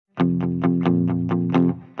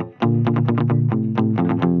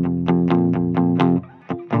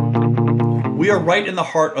are right in the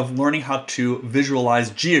heart of learning how to visualize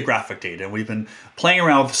geographic data. And we've been playing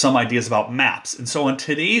around with some ideas about maps. And so in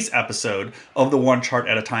today's episode of the One Chart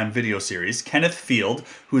at a Time video series, Kenneth Field,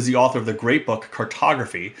 who is the author of the great book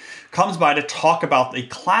Cartography, comes by to talk about a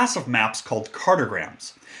class of maps called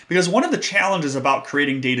Cartograms. Because one of the challenges about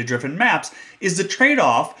creating data-driven maps is the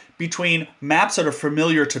trade-off between maps that are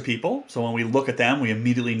familiar to people, so when we look at them, we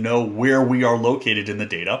immediately know where we are located in the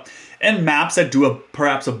data, and maps that do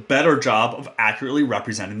perhaps a better job of accurately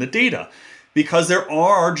representing the data. Because there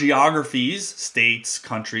are geographies, states,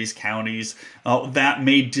 countries, counties, that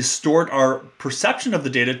may distort our perception of the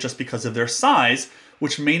data just because of their size,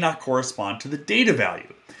 which may not correspond to the data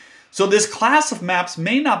value. So this class of maps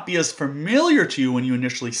may not be as familiar to you when you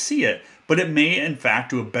initially see it, but it may in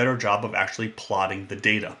fact do a better job of actually plotting the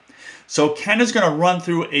data. So Ken is going to run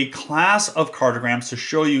through a class of cartograms to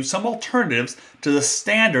show you some alternatives to the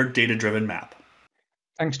standard data-driven map.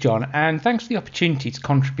 Thanks, John, and thanks for the opportunity to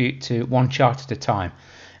contribute to One Chart at a Time.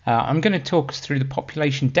 I'm going to talk us through the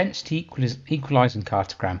population density equalizing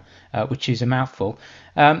cartogram, which is a mouthful.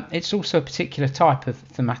 It's also a particular type of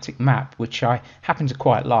thematic map, which I happen to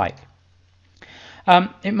quite like.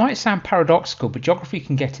 It might sound paradoxical, but geography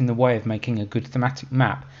can get in the way of making a good thematic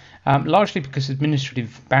map, largely because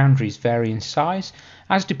administrative boundaries vary in size,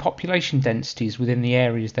 as do population densities within the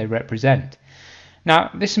areas they represent.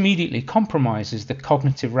 Now, this immediately compromises the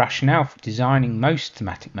cognitive rationale for designing most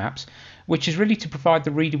thematic maps, which is really to provide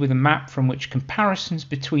the reader with a map from which comparisons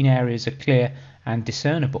between areas are clear and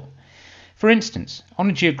discernible. For instance,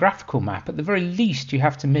 on a geographical map, at the very least you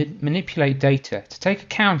have to manipulate data to take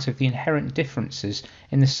account of the inherent differences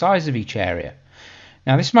in the size of each area.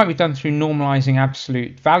 Now, this might be done through normalizing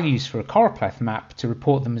absolute values for a choropleth map to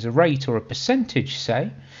report them as a rate or a percentage,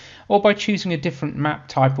 say, or by choosing a different map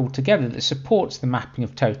type altogether that supports the mapping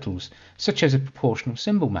of totals, such as a proportional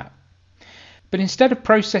symbol map. But instead of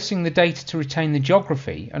processing the data to retain the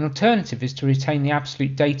geography, an alternative is to retain the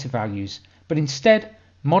absolute data values, but instead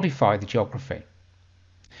modify the geography.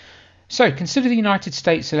 So consider the United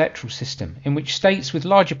States electoral system, in which states with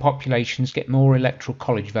larger populations get more electoral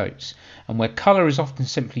college votes, and where colour is often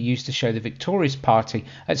simply used to show the victorious party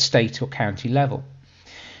at state or county level.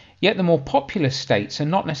 Yet the more populous states are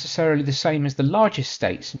not necessarily the same as the largest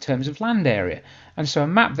states in terms of land area, and so a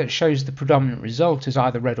map that shows the predominant result as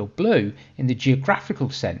either red or blue in the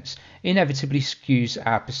geographical sense inevitably skews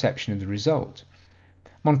our perception of the result.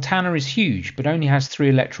 Montana is huge, but only has 3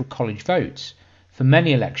 electoral college votes. For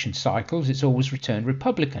many election cycles, it's always returned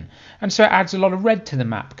Republican, and so it adds a lot of red to the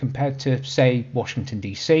map compared to, say, Washington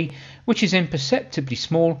DC, which is imperceptibly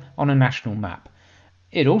small on a national map.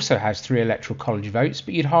 It also has 3 electoral college votes,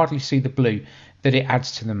 but you'd hardly see the blue that it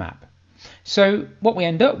adds to the map. So what we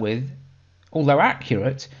end up with, although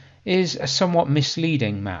accurate, is a somewhat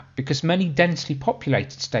misleading map, because many densely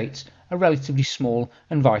populated states are relatively small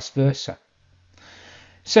and vice versa.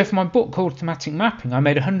 So for my book called Thematic Mapping, I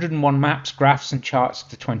made 101 maps, graphs and charts of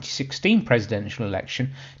the 2016 presidential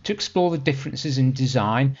election to explore the differences in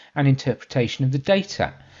design and interpretation of the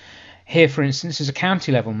data. Here, for instance, is a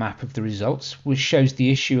county-level map of the results, which shows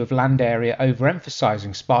the issue of land area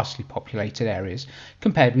overemphasising sparsely populated areas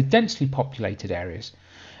compared with densely populated areas.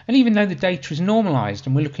 And even though the data is normalised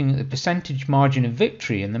and we're looking at the percentage margin of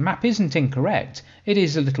victory and the map isn't incorrect, it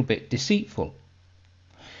is a little bit deceitful.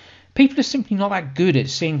 People are simply not that good at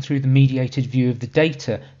seeing through the mediated view of the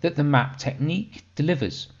data that the map technique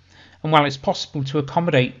delivers. And while it's possible to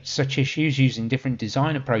accommodate such issues using different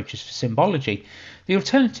design approaches for symbology, the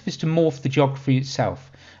alternative is to morph the geography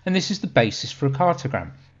itself, and this is the basis for a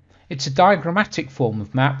cartogram. It's a diagrammatic form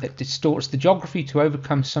of map that distorts the geography to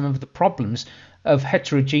overcome some of the problems of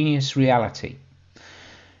heterogeneous reality.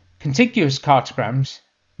 Contiguous cartograms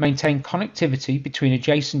maintain connectivity between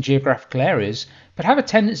adjacent geographical areas, but have a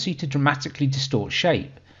tendency to dramatically distort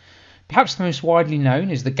shape. Perhaps the most widely known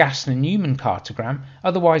is the Gassner-Newman cartogram,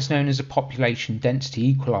 otherwise known as a population density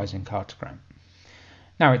equalizing cartogram.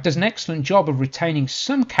 Now, it does an excellent job of retaining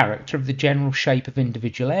some character of the general shape of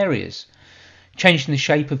individual areas. Changing the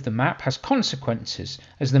shape of the map has consequences,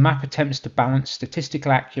 as the map attempts to balance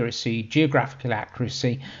statistical accuracy, geographical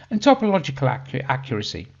accuracy, and topological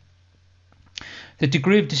accuracy. The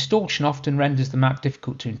degree of distortion often renders the map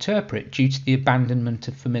difficult to interpret due to the abandonment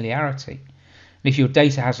of familiarity. And if your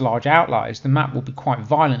data has large outliers, the map will be quite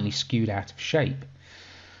violently skewed out of shape.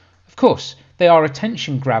 Of course, they are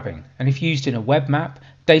attention grabbing, and if used in a web map,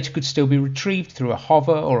 data could still be retrieved through a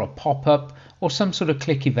hover or a pop-up or some sort of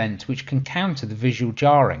click event which can counter the visual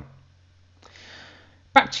jarring.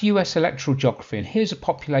 Back to US electoral geography, and here's a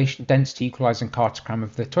population density equalizing cartogram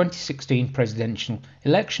of the 2016 presidential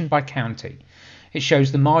election by county. It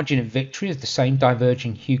shows the margin of victory as the same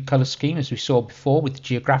diverging hue colour scheme as we saw before with the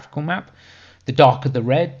geographical map. The darker the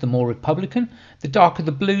red, the more Republican. The darker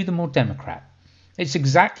the blue, the more Democrat. It's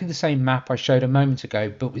exactly the same map I showed a moment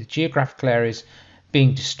ago, but with geographical areas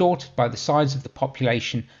being distorted by the size of the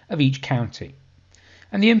population of each county.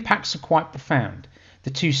 And the impacts are quite profound. The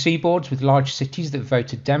two seaboards with large cities that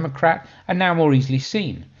voted Democrat are now more easily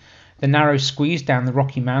seen. The narrow squeeze down the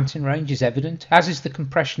Rocky Mountain range is evident, as is the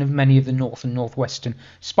compression of many of the north and northwestern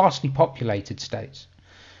sparsely populated states.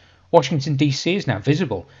 Washington DC is now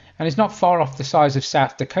visible and is not far off the size of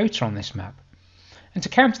South Dakota on this map. And to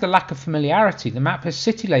counter the lack of familiarity, the map has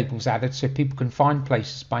city labels added so people can find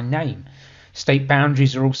places by name. State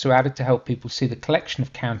boundaries are also added to help people see the collection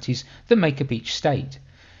of counties that make up each state.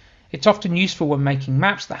 It's often useful when making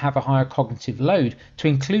maps that have a higher cognitive load to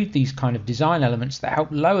include these kind of design elements that help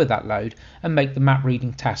lower that load and make the map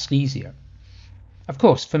reading task easier. Of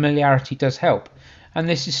course, familiarity does help, and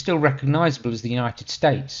this is still recognisable as the United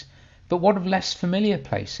States. But what of less familiar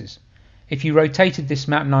places? If you rotated this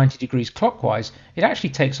map 90 degrees clockwise, it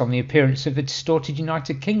actually takes on the appearance of a distorted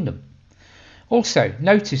United Kingdom. Also,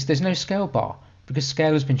 notice there's no scale bar, because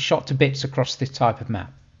scale has been shot to bits across this type of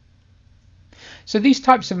map. So these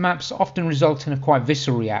types of maps often result in a quite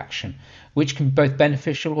visceral reaction, which can be both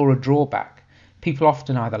beneficial or a drawback. People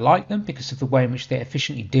often either like them because of the way in which they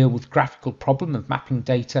efficiently deal with the graphical problem of mapping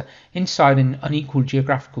data inside an unequal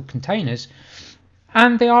geographical containers,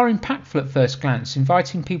 and they are impactful at first glance,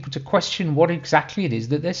 inviting people to question what exactly it is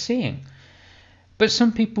that they're seeing. But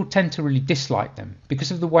some people tend to really dislike them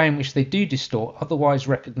because of the way in which they do distort otherwise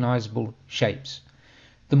recognisable shapes.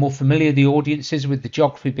 The more familiar the audience is with the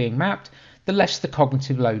geography being mapped, the less the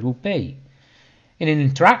cognitive load will be. In an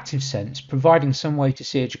interactive sense, providing some way to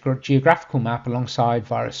see a geographical map alongside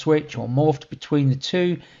via a switch or morphed between the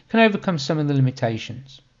two can overcome some of the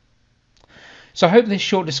limitations. So I hope this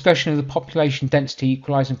short discussion of the population density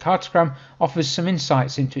equalizing cartogram offers some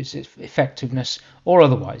insights into its effectiveness or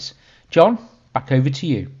otherwise. John, back over to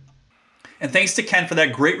you. And thanks to Ken for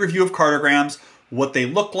that great review of cartograms, what they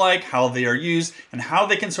look like, how they are used, and how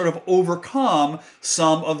they can sort of overcome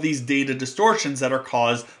some of these data distortions that are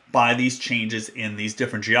caused by these changes in these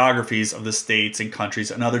different geographies of the states and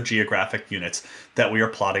countries and other geographic units that we are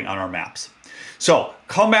plotting on our maps. So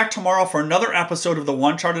come back tomorrow for another episode of the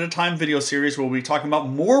One Chart at a Time video series where we'll be talking about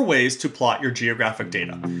more ways to plot your geographic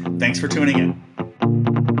data. Thanks for tuning in.